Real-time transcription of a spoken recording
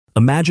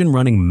Imagine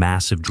running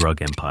massive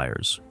drug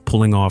empires,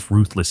 pulling off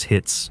ruthless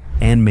hits,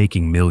 and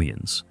making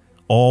millions,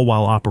 all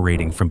while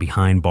operating from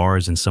behind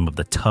bars in some of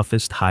the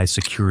toughest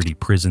high-security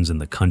prisons in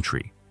the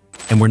country.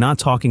 And we're not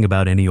talking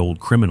about any old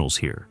criminals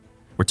here.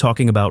 We're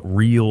talking about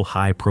real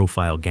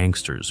high-profile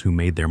gangsters who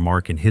made their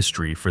mark in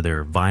history for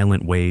their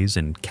violent ways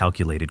and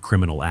calculated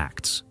criminal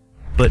acts.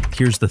 But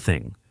here's the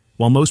thing.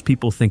 While most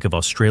people think of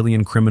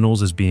Australian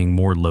criminals as being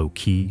more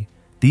low-key,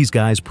 these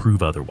guys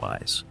prove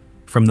otherwise.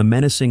 From the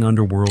menacing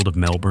underworld of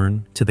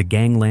Melbourne to the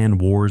gangland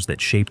wars that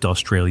shaped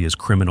Australia's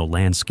criminal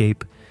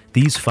landscape,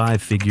 these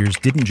five figures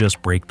didn't just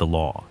break the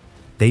law.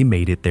 They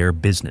made it their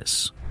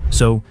business.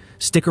 So,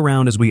 stick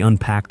around as we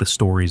unpack the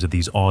stories of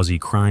these Aussie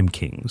crime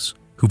kings,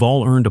 who've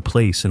all earned a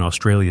place in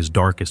Australia's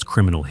darkest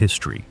criminal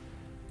history.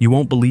 You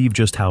won't believe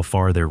just how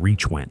far their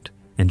reach went,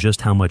 and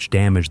just how much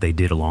damage they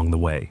did along the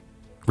way.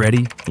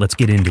 Ready? Let's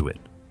get into it.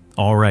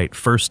 Alright,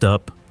 first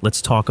up,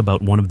 let's talk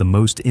about one of the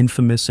most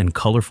infamous and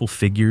colorful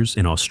figures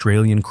in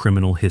Australian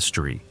criminal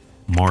history,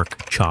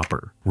 Mark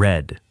Chopper,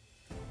 Red.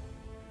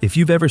 If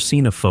you've ever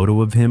seen a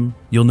photo of him,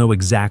 you'll know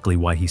exactly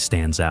why he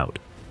stands out.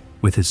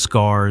 With his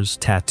scars,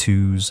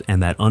 tattoos,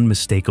 and that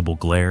unmistakable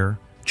glare,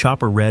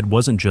 Chopper Red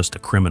wasn't just a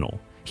criminal,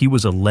 he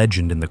was a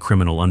legend in the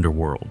criminal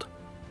underworld.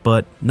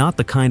 But not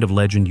the kind of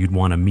legend you'd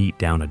want to meet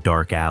down a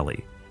dark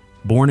alley.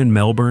 Born in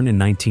Melbourne in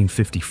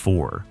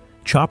 1954,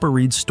 Chopper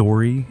Reed's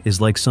story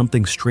is like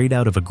something straight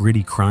out of a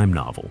gritty crime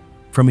novel.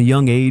 From a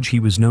young age, he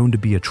was known to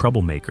be a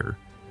troublemaker,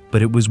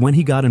 but it was when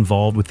he got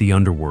involved with the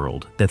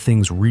underworld that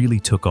things really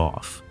took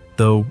off,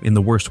 though in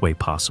the worst way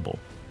possible.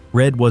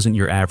 Red wasn't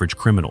your average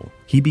criminal.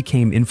 He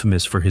became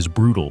infamous for his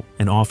brutal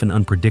and often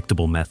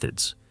unpredictable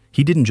methods.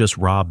 He didn't just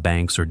rob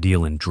banks or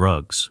deal in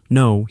drugs.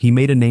 No, he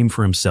made a name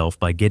for himself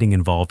by getting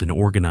involved in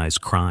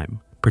organized crime,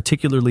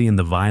 particularly in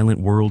the violent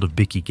world of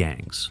bikie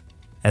gangs.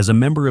 As a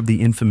member of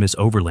the infamous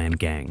Overland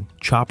Gang,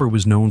 Chopper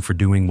was known for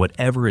doing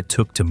whatever it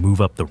took to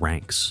move up the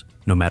ranks,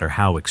 no matter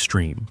how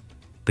extreme.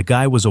 The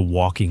guy was a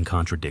walking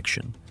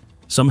contradiction,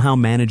 somehow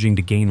managing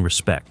to gain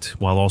respect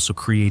while also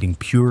creating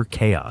pure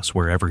chaos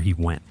wherever he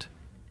went.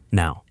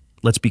 Now,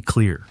 let's be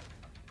clear.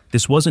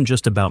 This wasn't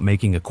just about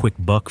making a quick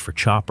buck for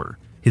Chopper.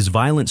 His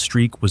violent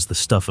streak was the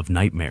stuff of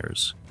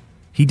nightmares.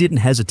 He didn't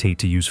hesitate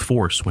to use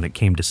force when it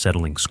came to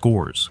settling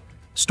scores.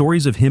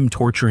 Stories of him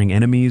torturing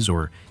enemies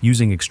or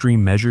using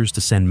extreme measures to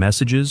send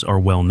messages are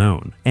well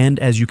known, and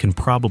as you can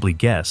probably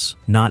guess,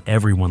 not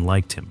everyone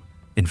liked him.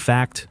 In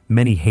fact,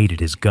 many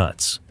hated his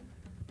guts.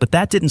 But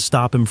that didn't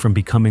stop him from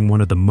becoming one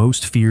of the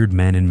most feared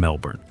men in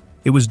Melbourne.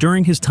 It was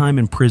during his time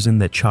in prison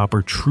that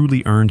Chopper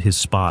truly earned his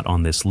spot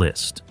on this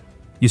list.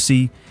 You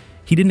see,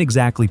 he didn't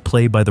exactly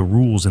play by the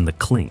rules in the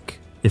clink.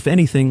 If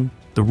anything,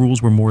 the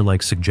rules were more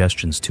like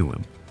suggestions to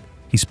him.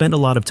 He spent a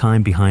lot of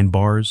time behind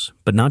bars,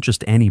 but not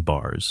just any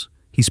bars.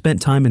 He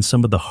spent time in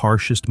some of the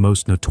harshest,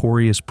 most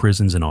notorious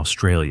prisons in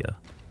Australia.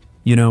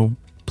 You know,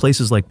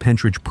 places like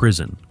Pentridge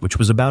Prison, which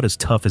was about as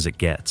tough as it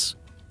gets.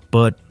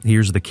 But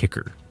here's the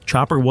kicker.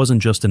 Chopper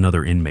wasn't just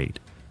another inmate.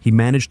 He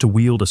managed to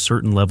wield a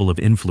certain level of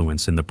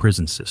influence in the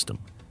prison system.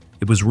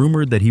 It was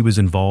rumored that he was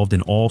involved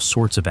in all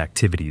sorts of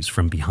activities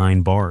from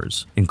behind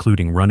bars,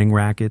 including running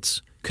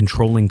rackets,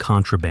 controlling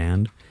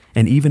contraband,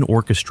 and even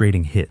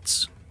orchestrating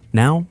hits.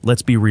 Now,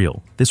 let's be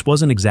real, this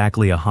wasn't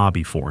exactly a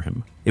hobby for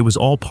him. It was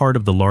all part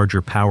of the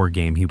larger power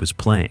game he was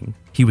playing.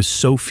 He was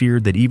so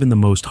feared that even the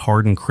most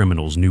hardened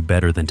criminals knew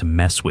better than to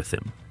mess with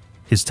him.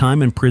 His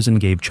time in prison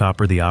gave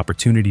Chopper the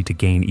opportunity to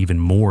gain even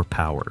more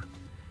power,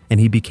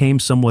 and he became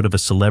somewhat of a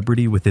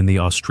celebrity within the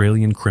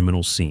Australian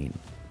criminal scene.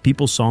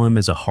 People saw him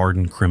as a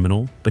hardened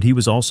criminal, but he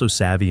was also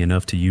savvy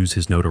enough to use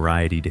his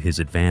notoriety to his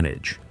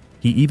advantage.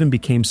 He even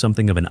became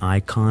something of an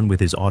icon with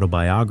his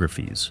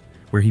autobiographies,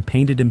 where he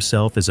painted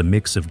himself as a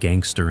mix of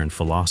gangster and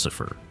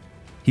philosopher.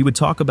 He would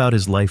talk about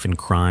his life in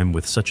crime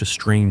with such a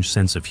strange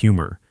sense of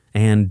humor,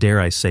 and,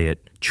 dare I say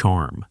it,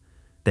 charm,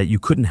 that you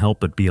couldn't help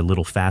but be a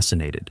little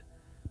fascinated.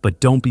 But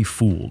don't be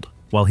fooled.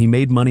 While he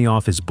made money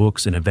off his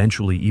books and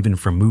eventually even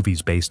from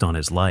movies based on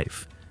his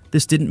life,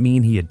 this didn't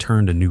mean he had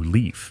turned a new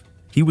leaf.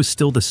 He was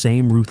still the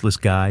same ruthless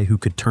guy who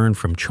could turn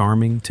from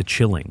charming to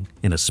chilling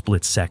in a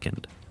split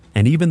second.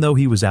 And even though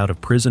he was out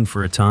of prison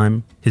for a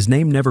time, his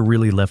name never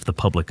really left the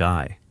public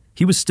eye.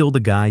 He was still the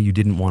guy you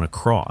didn't want to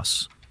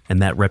cross,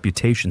 and that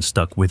reputation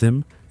stuck with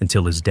him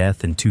until his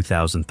death in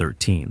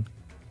 2013.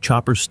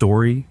 Chopper's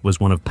story was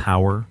one of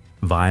power,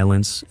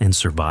 violence, and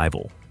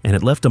survival, and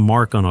it left a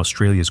mark on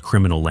Australia's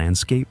criminal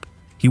landscape.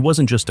 He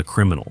wasn't just a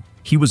criminal,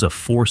 he was a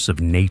force of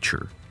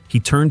nature. He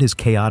turned his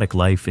chaotic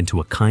life into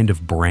a kind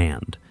of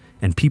brand,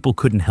 and people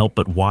couldn't help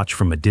but watch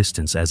from a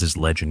distance as his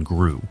legend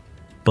grew.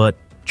 But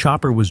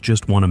Chopper was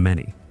just one of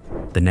many.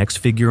 The next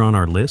figure on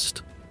our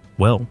list?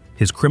 Well,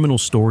 his criminal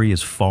story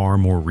is far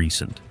more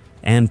recent,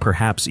 and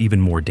perhaps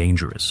even more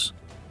dangerous.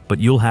 But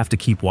you'll have to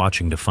keep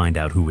watching to find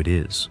out who it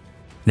is.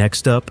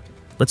 Next up,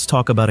 let's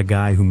talk about a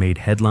guy who made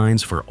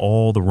headlines for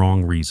all the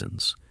wrong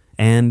reasons.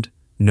 And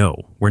no,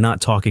 we're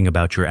not talking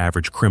about your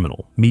average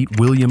criminal. Meet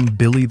William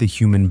 "Billy the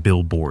Human"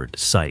 Billboard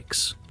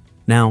Sykes.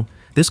 Now,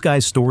 This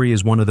guy's story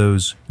is one of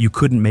those you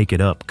couldn't make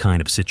it up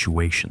kind of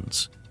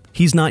situations.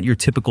 He's not your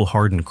typical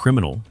hardened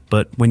criminal,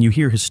 but when you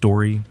hear his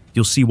story,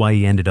 you'll see why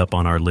he ended up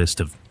on our list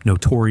of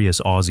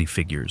notorious Aussie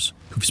figures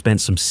who've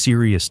spent some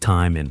serious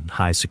time in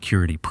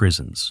high-security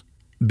prisons.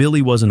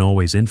 Billy wasn't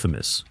always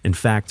infamous. In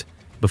fact,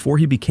 before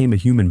he became a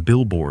human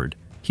billboard,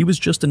 he was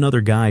just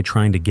another guy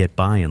trying to get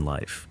by in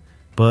life.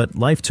 But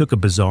life took a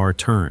bizarre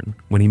turn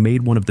when he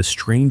made one of the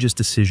strangest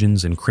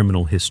decisions in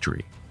criminal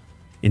history.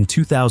 In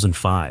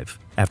 2005,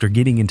 after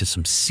getting into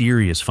some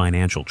serious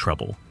financial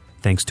trouble,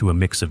 thanks to a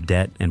mix of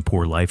debt and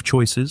poor life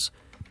choices,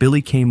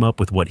 Billy came up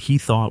with what he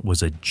thought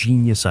was a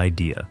genius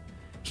idea.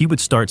 He would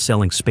start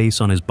selling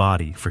space on his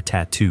body for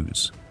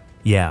tattoos.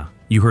 Yeah,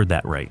 you heard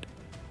that right.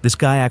 This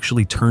guy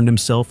actually turned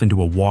himself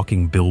into a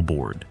walking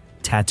billboard,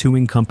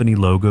 tattooing company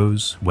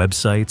logos,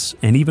 websites,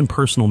 and even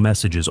personal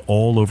messages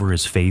all over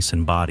his face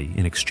and body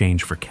in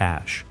exchange for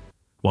cash.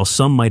 While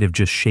some might have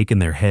just shaken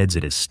their heads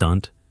at his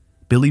stunt,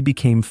 Billy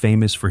became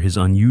famous for his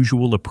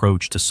unusual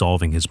approach to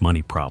solving his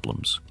money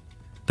problems.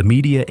 The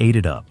media ate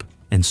it up,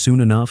 and soon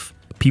enough,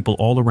 people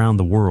all around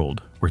the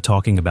world were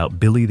talking about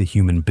Billy the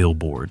Human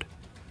Billboard.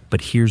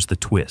 But here's the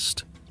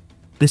twist.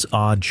 This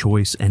odd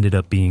choice ended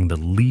up being the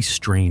least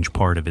strange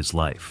part of his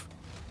life.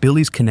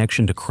 Billy's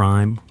connection to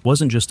crime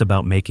wasn't just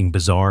about making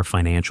bizarre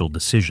financial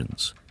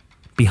decisions.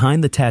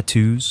 Behind the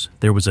tattoos,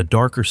 there was a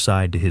darker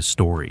side to his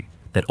story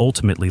that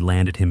ultimately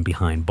landed him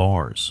behind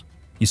bars.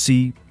 You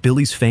see,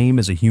 Billy's fame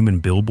as a human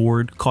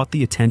billboard caught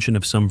the attention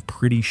of some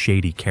pretty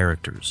shady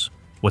characters.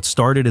 What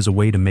started as a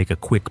way to make a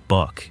quick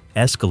buck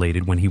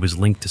escalated when he was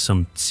linked to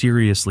some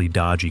seriously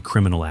dodgy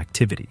criminal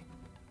activity.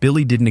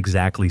 Billy didn't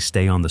exactly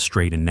stay on the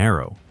straight and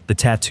narrow. The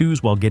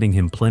tattoos, while getting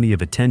him plenty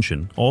of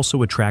attention,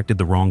 also attracted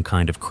the wrong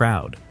kind of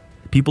crowd.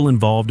 People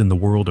involved in the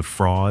world of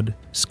fraud,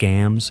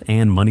 scams,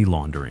 and money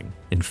laundering.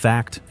 In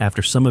fact,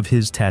 after some of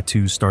his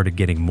tattoos started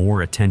getting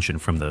more attention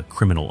from the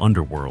criminal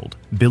underworld,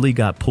 Billy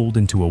got pulled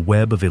into a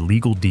web of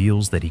illegal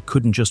deals that he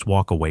couldn't just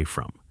walk away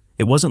from.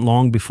 It wasn't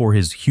long before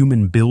his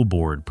human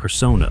billboard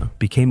persona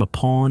became a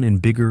pawn in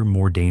bigger,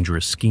 more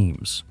dangerous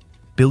schemes.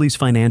 Billy's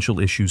financial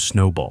issues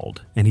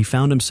snowballed, and he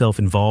found himself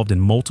involved in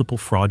multiple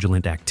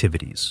fraudulent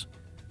activities.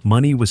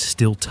 Money was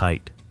still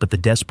tight, but the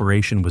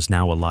desperation was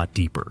now a lot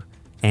deeper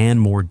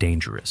and more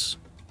dangerous.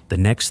 The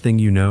next thing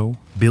you know,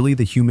 Billy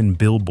the Human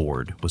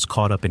Billboard was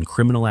caught up in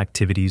criminal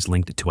activities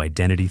linked to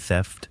identity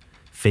theft,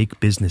 fake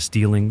business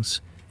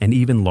dealings, and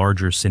even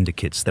larger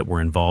syndicates that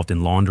were involved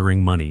in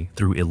laundering money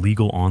through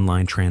illegal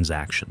online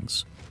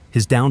transactions.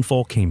 His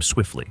downfall came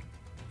swiftly.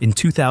 In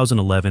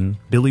 2011,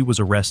 Billy was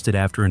arrested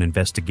after an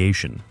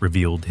investigation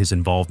revealed his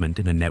involvement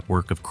in a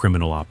network of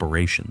criminal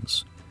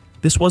operations.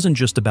 This wasn't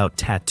just about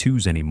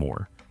tattoos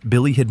anymore.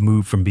 Billy had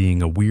moved from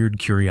being a weird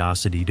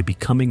curiosity to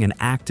becoming an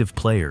active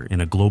player in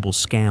a global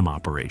scam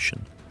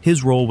operation.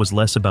 His role was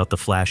less about the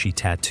flashy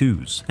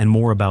tattoos and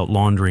more about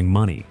laundering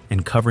money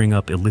and covering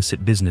up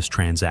illicit business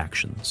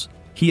transactions.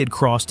 He had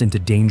crossed into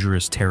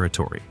dangerous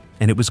territory,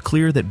 and it was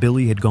clear that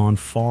Billy had gone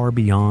far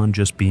beyond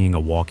just being a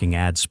walking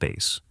ad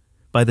space.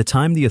 By the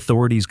time the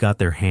authorities got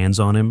their hands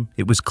on him,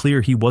 it was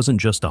clear he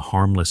wasn't just a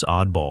harmless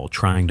oddball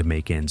trying to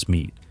make ends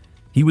meet.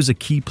 He was a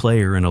key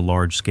player in a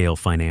large-scale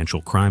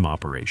financial crime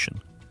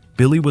operation.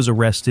 Billy was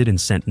arrested and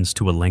sentenced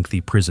to a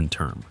lengthy prison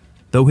term.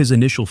 Though his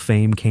initial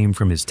fame came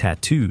from his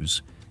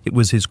tattoos, it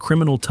was his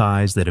criminal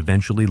ties that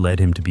eventually led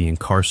him to be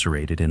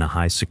incarcerated in a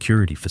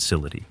high-security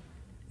facility.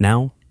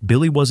 Now,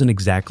 Billy wasn't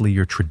exactly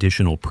your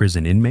traditional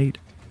prison inmate.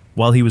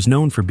 While he was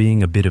known for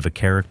being a bit of a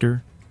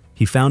character,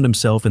 he found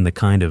himself in the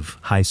kind of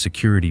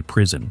high-security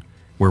prison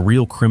where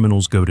real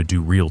criminals go to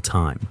do real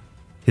time.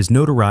 His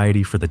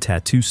notoriety for the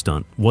tattoo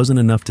stunt wasn't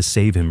enough to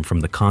save him from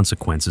the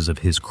consequences of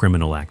his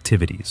criminal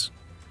activities.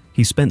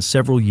 He spent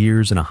several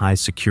years in a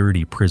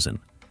high-security prison,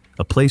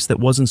 a place that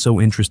wasn't so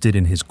interested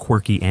in his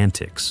quirky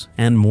antics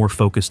and more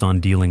focused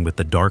on dealing with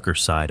the darker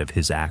side of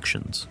his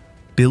actions.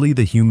 Billy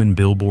the Human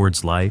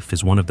Billboard's life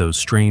is one of those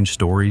strange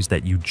stories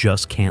that you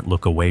just can't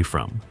look away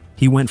from.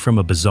 He went from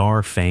a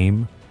bizarre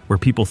fame, where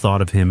people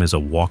thought of him as a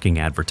walking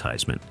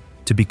advertisement,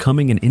 to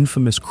becoming an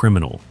infamous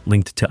criminal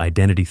linked to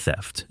identity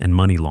theft and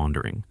money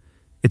laundering.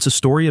 It's a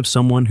story of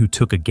someone who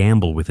took a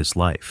gamble with his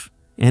life,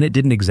 and it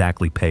didn't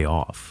exactly pay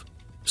off.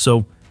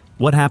 So,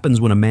 what happens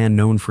when a man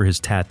known for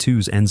his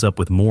tattoos ends up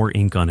with more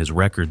ink on his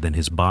record than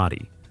his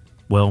body?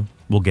 Well,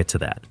 we'll get to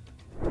that.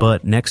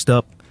 But next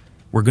up,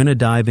 we're going to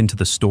dive into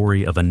the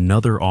story of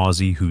another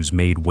Aussie who's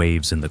made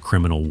waves in the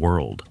criminal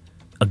world.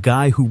 A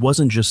guy who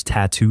wasn't just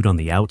tattooed on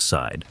the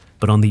outside,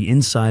 but on the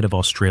inside of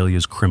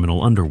Australia's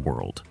criminal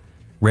underworld.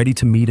 Ready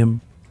to meet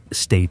him?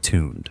 Stay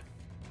tuned.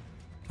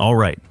 All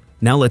right,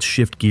 now let's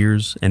shift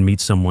gears and meet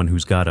someone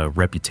who's got a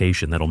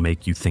reputation that'll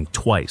make you think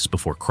twice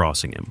before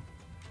crossing him.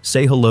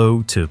 Say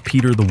hello to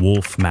Peter the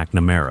Wolf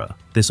McNamara.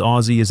 This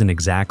Aussie isn't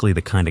exactly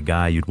the kind of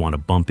guy you'd want to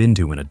bump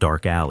into in a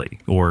dark alley,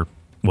 or,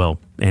 well,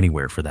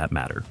 anywhere for that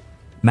matter.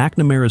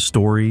 McNamara's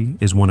story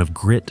is one of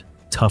grit,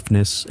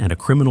 toughness, and a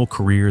criminal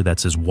career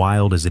that's as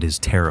wild as it is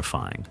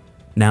terrifying.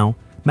 Now,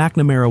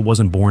 McNamara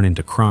wasn't born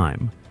into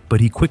crime,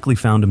 but he quickly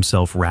found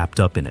himself wrapped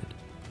up in it.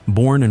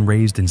 Born and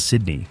raised in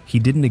Sydney, he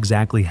didn't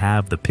exactly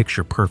have the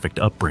picture-perfect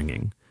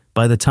upbringing.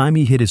 By the time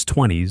he hit his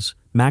 20s,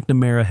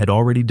 McNamara had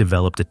already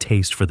developed a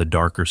taste for the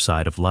darker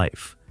side of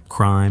life: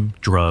 crime,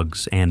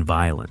 drugs, and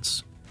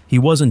violence. He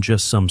wasn't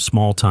just some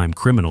small-time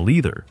criminal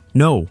either.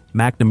 No,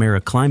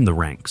 McNamara climbed the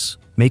ranks,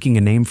 making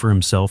a name for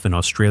himself in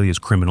Australia's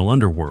criminal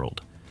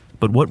underworld.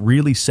 But what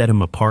really set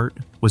him apart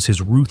was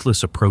his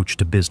ruthless approach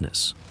to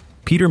business.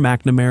 Peter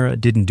McNamara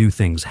didn't do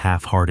things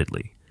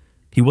half-heartedly.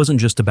 He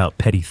wasn't just about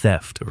petty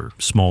theft or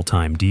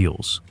small-time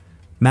deals.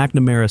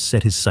 McNamara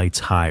set his sights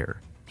higher.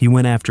 He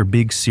went after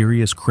big,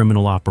 serious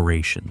criminal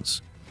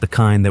operations, the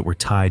kind that were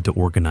tied to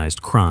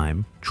organized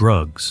crime,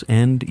 drugs,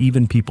 and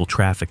even people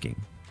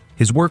trafficking.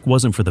 His work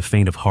wasn't for the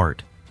faint of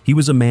heart. He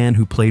was a man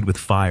who played with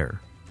fire,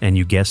 and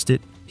you guessed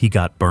it, he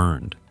got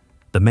burned.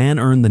 The man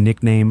earned the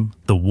nickname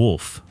the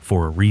Wolf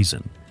for a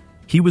reason.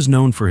 He was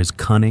known for his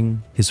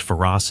cunning, his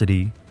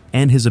ferocity,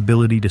 and his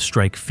ability to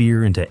strike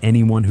fear into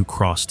anyone who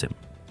crossed him.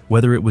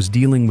 Whether it was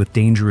dealing with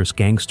dangerous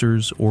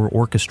gangsters or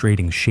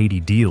orchestrating shady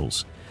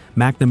deals,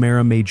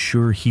 McNamara made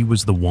sure he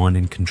was the one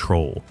in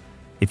control.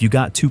 If you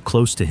got too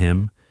close to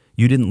him,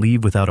 you didn't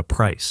leave without a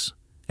price.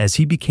 As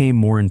he became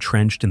more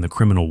entrenched in the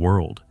criminal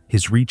world,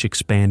 his reach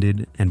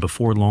expanded, and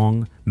before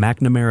long,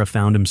 McNamara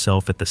found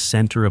himself at the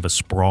center of a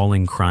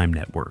sprawling crime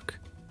network.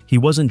 He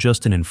wasn't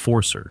just an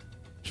enforcer.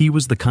 He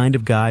was the kind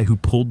of guy who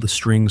pulled the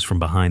strings from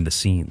behind the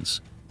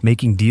scenes,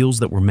 making deals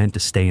that were meant to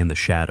stay in the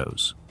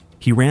shadows.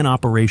 He ran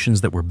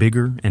operations that were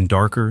bigger and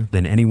darker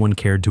than anyone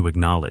cared to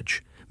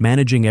acknowledge,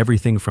 managing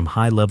everything from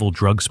high-level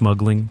drug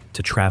smuggling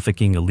to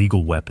trafficking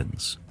illegal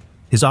weapons.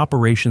 His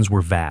operations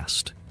were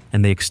vast,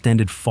 and they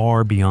extended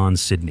far beyond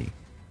Sydney.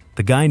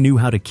 The guy knew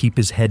how to keep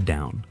his head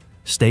down,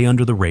 stay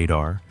under the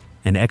radar,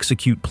 and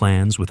execute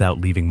plans without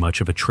leaving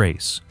much of a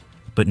trace.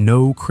 But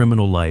no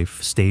criminal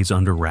life stays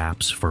under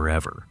wraps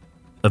forever.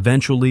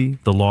 Eventually,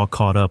 the law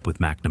caught up with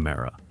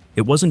McNamara.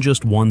 It wasn't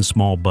just one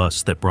small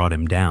bust that brought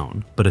him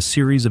down, but a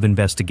series of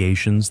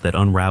investigations that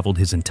unraveled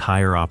his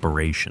entire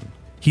operation.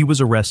 He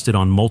was arrested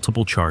on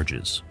multiple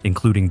charges,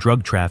 including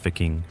drug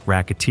trafficking,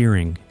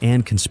 racketeering,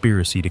 and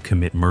conspiracy to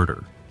commit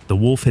murder. The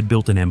Wolf had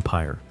built an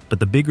empire,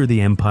 but the bigger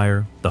the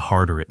empire, the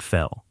harder it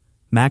fell.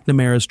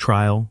 McNamara's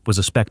trial was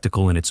a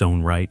spectacle in its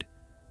own right.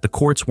 The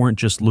courts weren't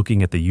just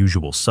looking at the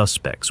usual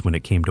suspects when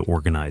it came to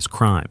organized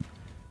crime.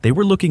 They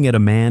were looking at a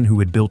man who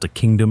had built a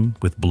kingdom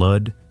with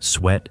blood,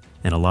 sweat,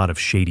 and a lot of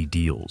shady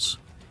deals.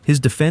 His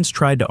defense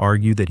tried to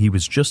argue that he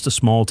was just a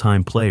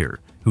small-time player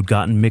who'd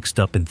gotten mixed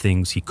up in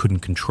things he couldn't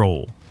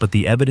control, but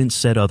the evidence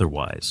said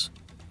otherwise.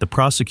 The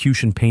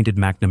prosecution painted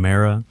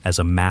McNamara as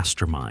a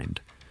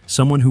mastermind,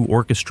 someone who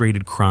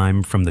orchestrated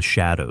crime from the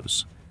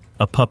shadows,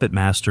 a puppet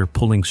master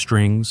pulling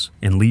strings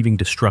and leaving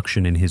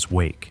destruction in his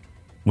wake.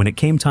 When it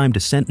came time to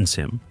sentence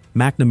him,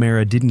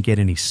 McNamara didn't get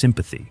any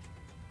sympathy.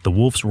 The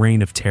Wolf's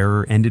reign of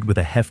terror ended with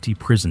a hefty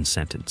prison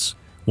sentence,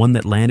 one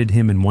that landed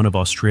him in one of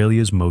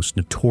Australia's most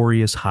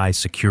notorious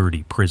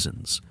high-security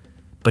prisons.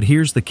 But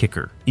here's the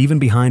kicker. Even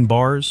behind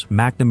bars,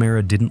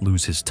 McNamara didn't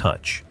lose his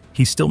touch.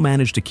 He still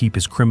managed to keep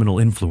his criminal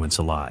influence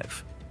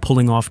alive,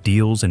 pulling off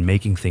deals and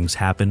making things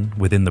happen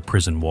within the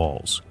prison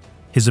walls.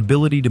 His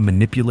ability to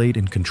manipulate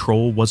and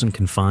control wasn't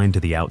confined to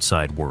the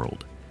outside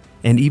world.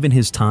 And even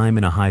his time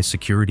in a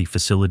high-security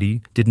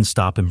facility didn't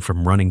stop him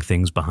from running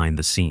things behind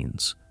the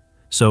scenes.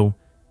 So,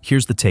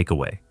 here's the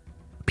takeaway.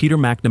 Peter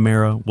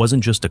McNamara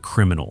wasn't just a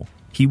criminal.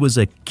 He was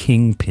a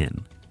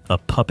kingpin, a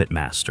puppet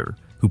master,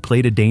 who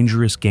played a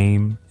dangerous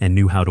game and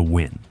knew how to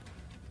win.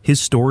 His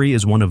story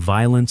is one of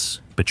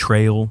violence,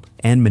 betrayal,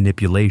 and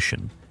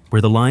manipulation,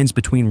 where the lines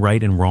between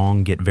right and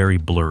wrong get very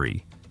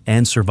blurry,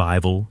 and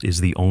survival is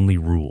the only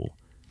rule.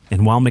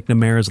 And while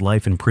McNamara's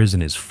life in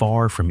prison is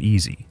far from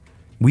easy,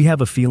 we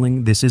have a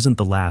feeling this isn't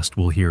the last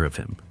we'll hear of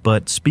him.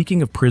 But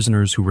speaking of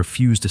prisoners who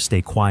refuse to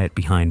stay quiet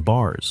behind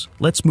bars,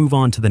 let's move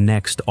on to the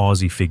next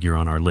Aussie figure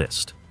on our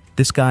list.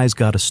 This guy's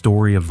got a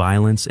story of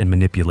violence and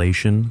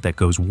manipulation that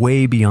goes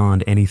way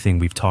beyond anything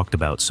we've talked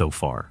about so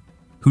far.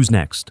 Who's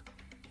next?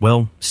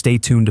 Well, stay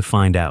tuned to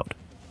find out.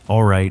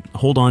 All right,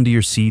 hold on to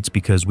your seats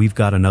because we've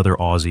got another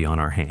Aussie on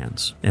our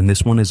hands, and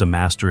this one is a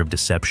master of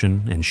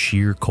deception and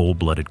sheer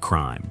cold-blooded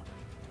crime.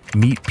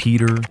 Meet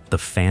Peter the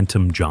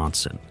Phantom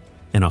Johnson,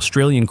 an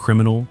Australian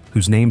criminal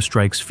whose name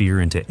strikes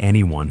fear into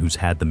anyone who's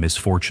had the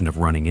misfortune of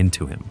running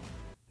into him.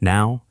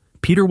 Now,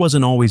 Peter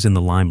wasn't always in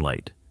the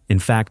limelight. In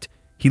fact,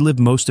 he lived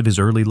most of his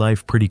early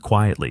life pretty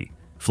quietly,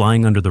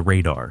 flying under the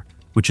radar,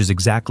 which is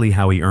exactly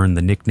how he earned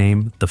the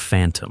nickname the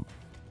Phantom.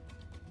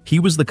 He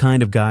was the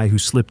kind of guy who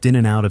slipped in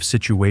and out of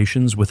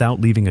situations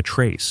without leaving a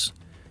trace.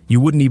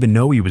 You wouldn't even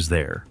know he was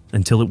there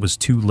until it was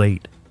too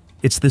late.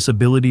 It's this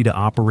ability to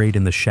operate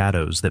in the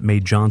shadows that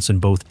made Johnson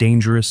both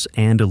dangerous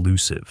and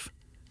elusive.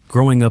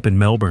 Growing up in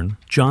Melbourne,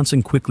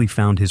 Johnson quickly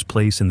found his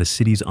place in the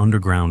city's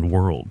underground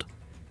world.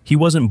 He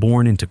wasn't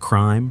born into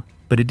crime,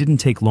 but it didn't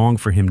take long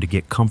for him to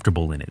get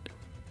comfortable in it.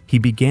 He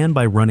began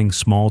by running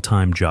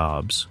small-time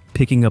jobs,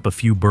 picking up a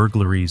few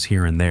burglaries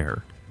here and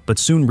there, but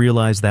soon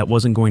realized that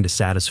wasn't going to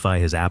satisfy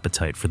his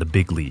appetite for the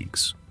big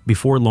leagues.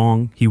 Before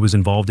long, he was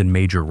involved in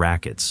major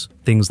rackets,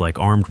 things like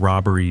armed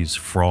robberies,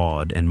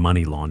 fraud, and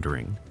money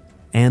laundering.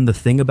 And the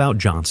thing about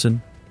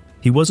Johnson,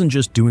 he wasn't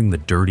just doing the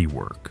dirty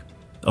work.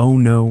 Oh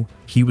no,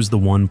 he was the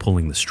one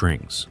pulling the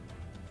strings.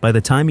 By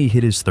the time he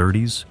hit his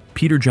 30s,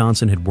 Peter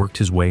Johnson had worked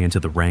his way into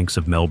the ranks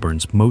of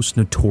Melbourne's most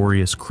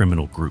notorious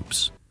criminal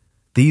groups.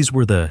 These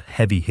were the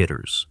heavy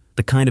hitters,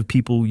 the kind of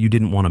people you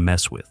didn't want to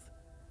mess with.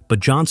 But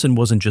Johnson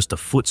wasn't just a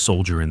foot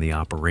soldier in the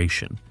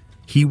operation.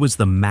 He was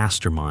the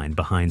mastermind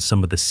behind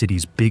some of the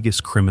city's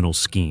biggest criminal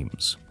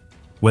schemes.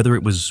 Whether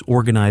it was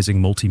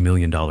organizing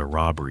multi-million-dollar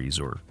robberies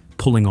or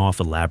pulling off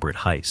elaborate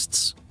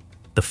heists,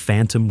 the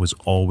Phantom was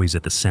always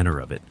at the center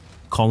of it,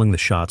 calling the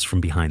shots from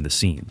behind the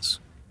scenes.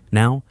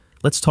 Now,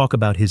 let's talk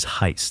about his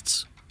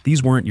heists.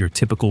 These weren't your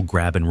typical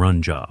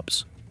grab-and-run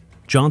jobs.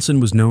 Johnson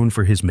was known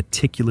for his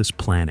meticulous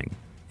planning.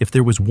 If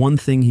there was one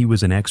thing he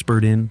was an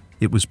expert in,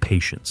 it was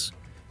patience.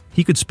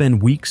 He could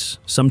spend weeks,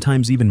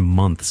 sometimes even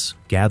months,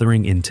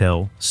 gathering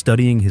intel,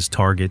 studying his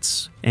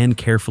targets, and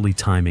carefully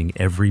timing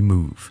every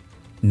move.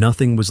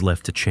 Nothing was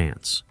left to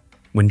chance.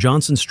 When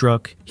Johnson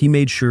struck, he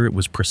made sure it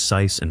was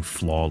precise and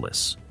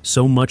flawless.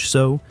 So much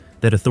so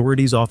that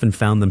authorities often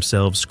found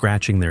themselves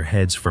scratching their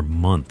heads for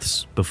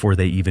months before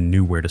they even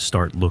knew where to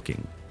start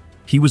looking.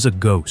 He was a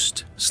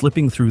ghost,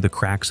 slipping through the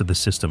cracks of the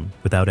system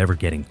without ever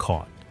getting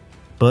caught.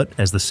 But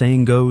as the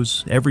saying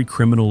goes, every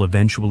criminal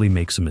eventually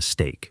makes a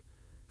mistake.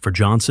 For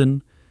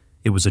Johnson,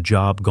 it was a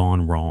job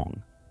gone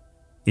wrong.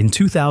 In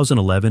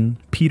 2011,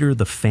 Peter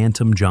the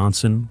Phantom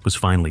Johnson was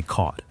finally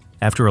caught.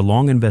 After a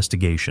long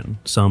investigation,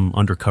 some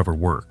undercover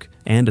work,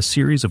 and a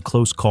series of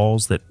close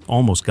calls that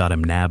almost got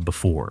him nabbed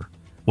before.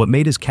 What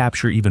made his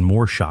capture even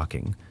more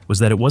shocking was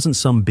that it wasn't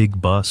some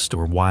big bust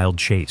or wild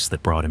chase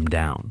that brought him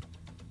down.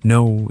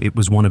 No, it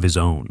was one of his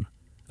own.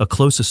 A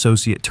close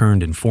associate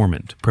turned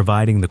informant,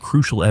 providing the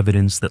crucial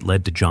evidence that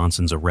led to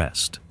Johnson's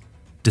arrest.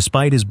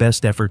 Despite his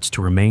best efforts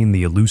to remain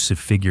the elusive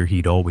figure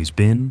he'd always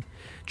been,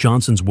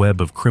 Johnson's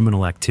web of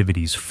criminal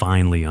activities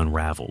finally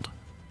unraveled.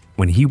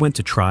 When he went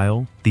to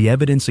trial, the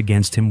evidence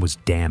against him was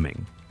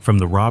damning. From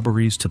the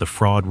robberies to the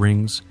fraud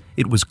rings,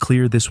 it was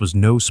clear this was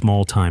no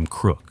small-time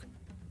crook.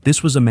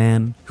 This was a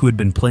man who had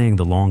been playing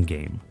the long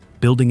game,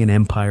 building an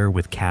empire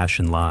with cash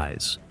and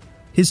lies.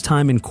 His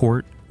time in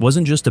court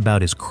wasn't just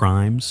about his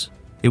crimes,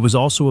 it was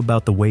also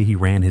about the way he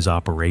ran his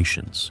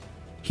operations.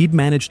 He'd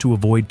managed to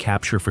avoid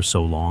capture for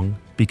so long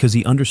because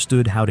he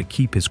understood how to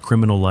keep his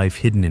criminal life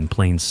hidden in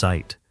plain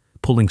sight,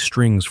 pulling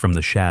strings from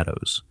the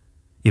shadows.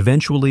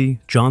 Eventually,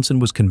 Johnson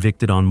was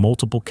convicted on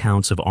multiple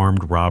counts of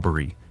armed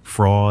robbery,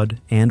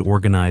 fraud, and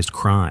organized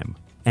crime.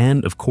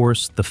 And, of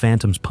course, the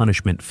Phantom's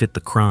punishment fit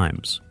the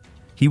crimes.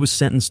 He was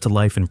sentenced to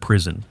life in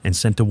prison and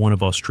sent to one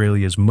of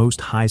Australia's most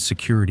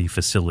high-security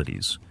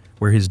facilities,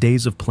 where his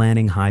days of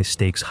planning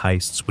high-stakes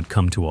heists would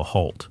come to a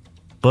halt.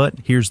 But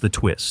here's the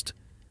twist.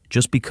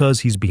 Just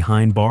because he's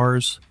behind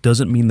bars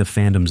doesn't mean the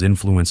Phantom's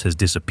influence has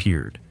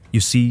disappeared. You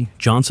see,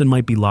 Johnson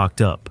might be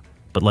locked up,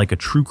 but like a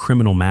true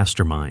criminal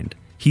mastermind,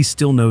 he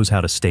still knows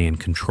how to stay in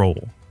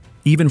control.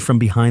 Even from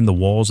behind the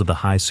walls of the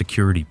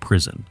high-security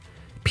prison,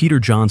 Peter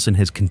Johnson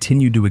has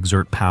continued to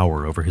exert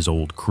power over his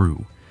old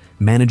crew,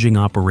 managing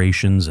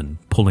operations and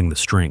pulling the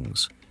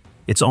strings.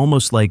 It's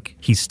almost like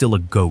he's still a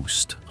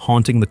ghost,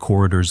 haunting the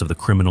corridors of the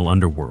criminal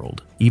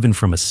underworld, even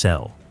from a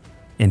cell.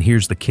 And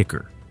here's the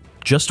kicker.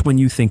 Just when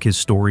you think his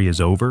story is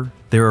over,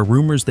 there are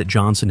rumors that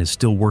Johnson is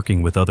still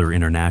working with other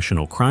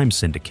international crime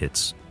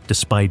syndicates,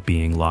 despite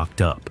being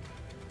locked up.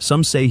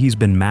 Some say he's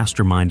been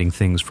masterminding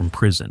things from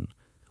prison,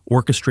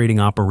 orchestrating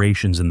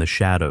operations in the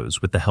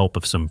shadows with the help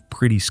of some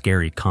pretty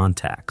scary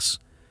contacts.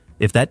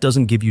 If that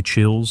doesn't give you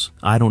chills,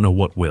 I don't know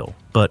what will.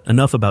 But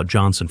enough about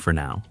Johnson for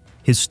now.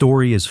 His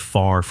story is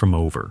far from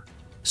over.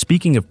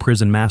 Speaking of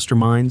prison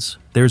masterminds,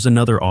 there's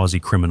another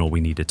Aussie criminal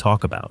we need to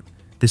talk about.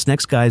 This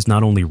next guy is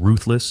not only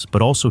ruthless,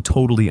 but also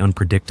totally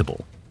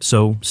unpredictable.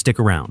 So stick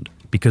around,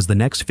 because the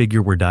next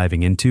figure we're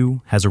diving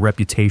into has a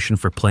reputation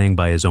for playing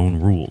by his own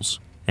rules.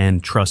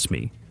 And trust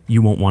me,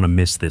 you won't want to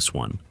miss this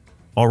one.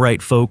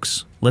 Alright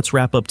folks, let's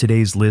wrap up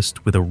today's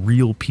list with a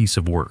real piece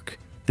of work.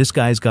 This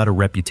guy's got a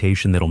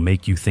reputation that'll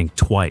make you think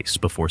twice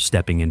before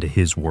stepping into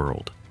his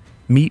world.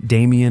 Meet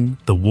Damien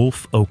the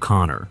Wolf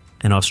O'Connor,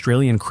 an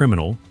Australian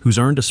criminal who's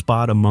earned a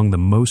spot among the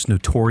most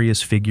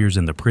notorious figures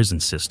in the prison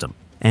system.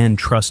 And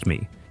trust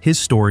me, his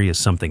story is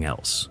something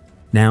else.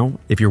 Now,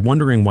 if you're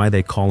wondering why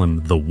they call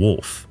him the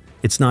Wolf,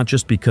 it's not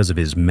just because of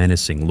his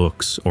menacing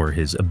looks or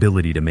his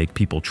ability to make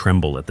people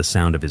tremble at the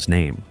sound of his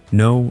name.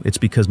 No, it's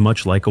because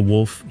much like a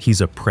wolf,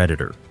 he's a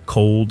predator,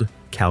 cold,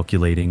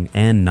 calculating,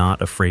 and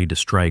not afraid to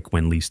strike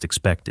when least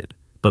expected.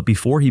 But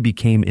before he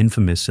became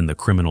infamous in the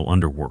criminal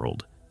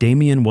underworld,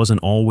 Damien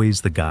wasn't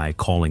always the guy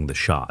calling the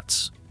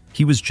shots.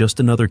 He was just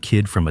another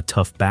kid from a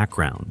tough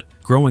background,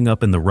 growing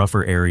up in the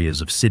rougher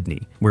areas of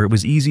Sydney, where it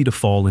was easy to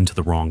fall into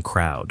the wrong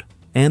crowd.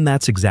 And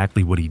that's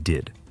exactly what he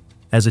did.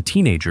 As a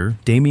teenager,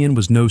 Damien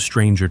was no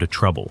stranger to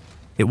trouble.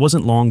 It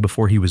wasn't long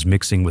before he was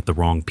mixing with the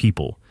wrong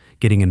people,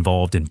 getting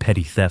involved in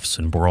petty thefts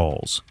and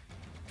brawls.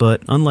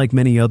 But unlike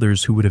many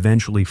others who would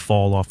eventually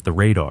fall off the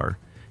radar,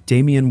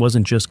 Damien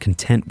wasn't just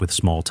content with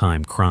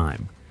small-time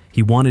crime.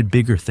 He wanted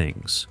bigger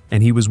things,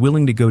 and he was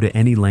willing to go to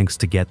any lengths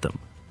to get them.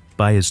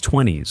 By his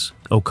 20s,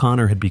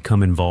 O'Connor had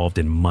become involved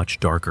in much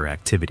darker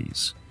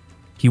activities.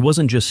 He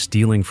wasn't just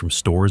stealing from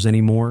stores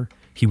anymore,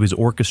 he was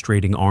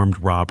orchestrating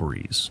armed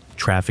robberies,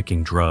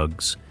 trafficking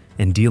drugs,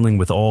 and dealing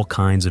with all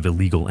kinds of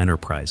illegal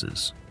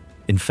enterprises.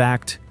 In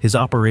fact, his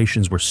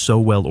operations were so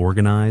well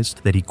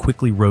organized that he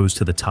quickly rose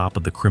to the top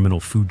of the criminal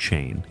food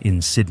chain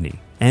in Sydney.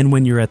 And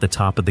when you're at the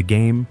top of the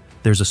game,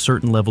 there's a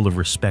certain level of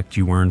respect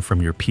you earn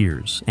from your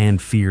peers and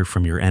fear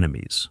from your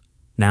enemies.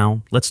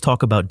 Now, let's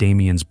talk about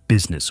Damien's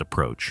business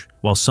approach.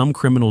 While some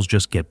criminals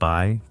just get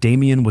by,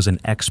 Damien was an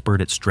expert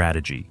at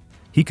strategy.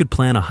 He could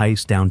plan a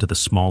heist down to the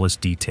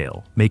smallest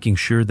detail, making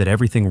sure that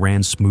everything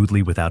ran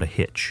smoothly without a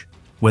hitch.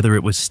 Whether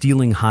it was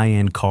stealing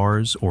high-end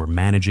cars or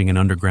managing an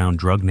underground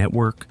drug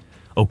network,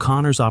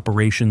 O'Connor's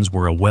operations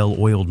were a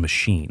well-oiled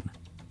machine.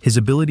 His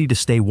ability to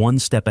stay one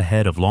step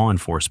ahead of law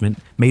enforcement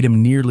made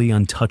him nearly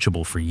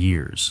untouchable for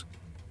years.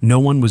 No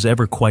one was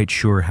ever quite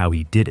sure how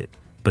he did it,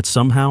 but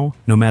somehow,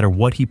 no matter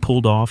what he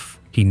pulled off,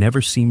 he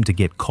never seemed to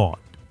get caught.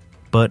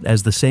 But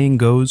as the saying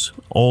goes,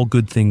 all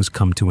good things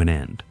come to an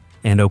end.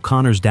 And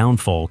O'Connor's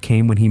downfall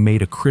came when he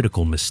made a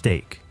critical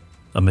mistake.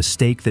 A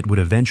mistake that would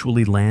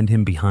eventually land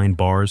him behind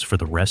bars for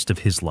the rest of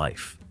his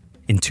life.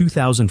 In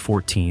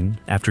 2014,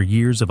 after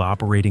years of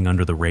operating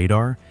under the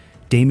radar,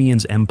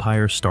 Damien's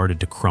empire started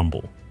to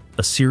crumble.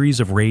 A series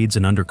of raids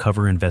and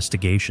undercover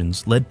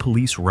investigations led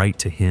police right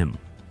to him.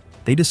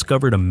 They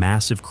discovered a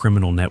massive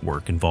criminal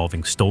network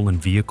involving stolen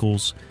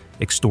vehicles,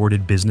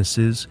 extorted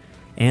businesses,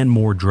 and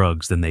more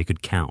drugs than they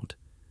could count.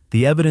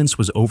 The evidence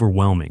was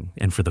overwhelming,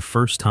 and for the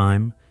first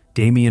time,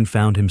 Damien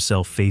found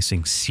himself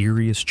facing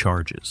serious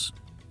charges.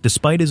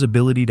 Despite his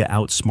ability to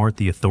outsmart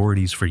the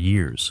authorities for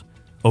years,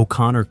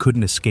 O'Connor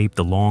couldn't escape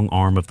the long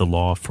arm of the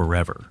law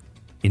forever.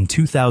 In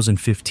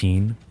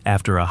 2015,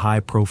 after a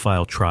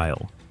high-profile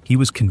trial, he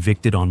was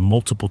convicted on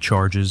multiple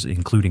charges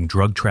including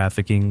drug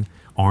trafficking,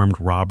 armed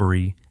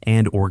robbery,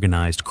 and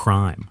organized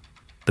crime.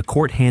 The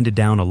court handed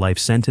down a life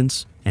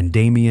sentence, and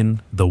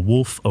Damien, the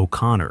Wolf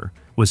O'Connor,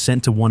 was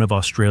sent to one of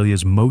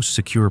Australia's most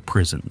secure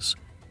prisons.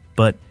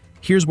 But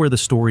here's where the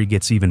story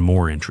gets even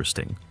more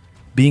interesting.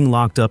 Being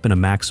locked up in a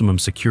maximum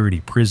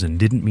security prison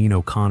didn't mean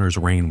O'Connor's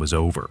reign was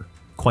over.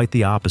 Quite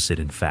the opposite,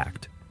 in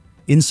fact.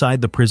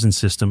 Inside the prison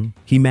system,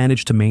 he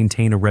managed to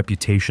maintain a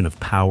reputation of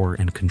power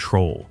and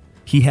control.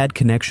 He had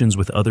connections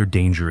with other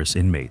dangerous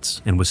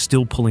inmates and was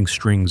still pulling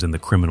strings in the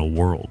criminal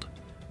world.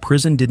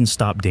 Prison didn't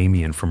stop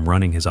Damien from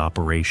running his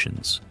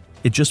operations.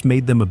 It just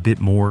made them a bit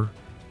more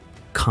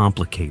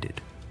complicated.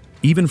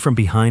 Even from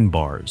behind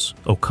bars,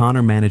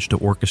 O'Connor managed to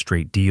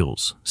orchestrate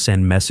deals,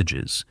 send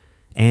messages,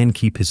 and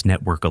keep his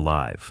network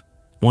alive.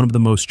 One of the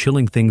most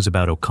chilling things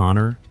about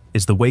O'Connor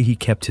is the way he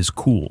kept his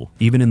cool,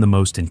 even in the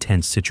most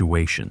intense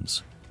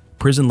situations.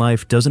 Prison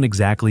life doesn't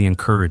exactly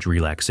encourage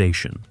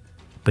relaxation,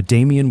 but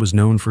Damien was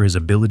known for his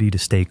ability to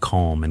stay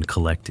calm and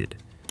collected,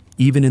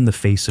 even in the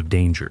face of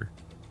danger.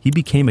 He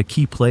became a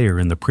key player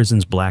in the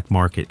prison's black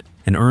market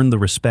and earned the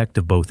respect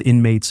of both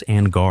inmates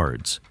and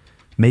guards,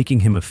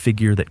 making him a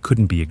figure that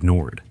couldn't be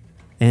ignored.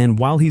 And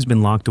while he's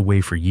been locked away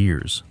for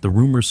years, the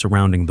rumors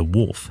surrounding the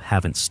Wolf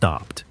haven't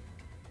stopped.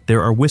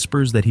 There are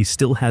whispers that he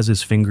still has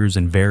his fingers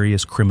in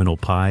various criminal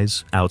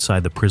pies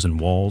outside the prison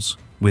walls,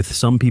 with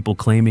some people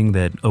claiming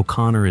that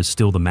O'Connor is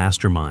still the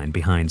mastermind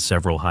behind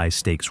several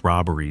high-stakes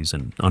robberies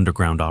and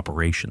underground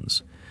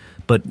operations.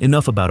 But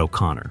enough about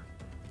O'Connor.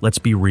 Let's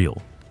be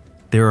real.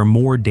 There are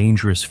more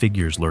dangerous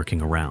figures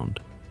lurking around.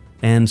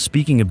 And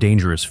speaking of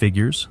dangerous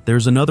figures,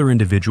 there's another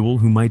individual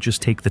who might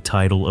just take the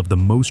title of the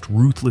most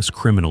ruthless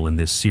criminal in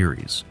this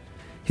series.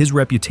 His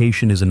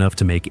reputation is enough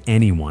to make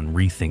anyone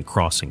rethink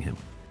crossing him.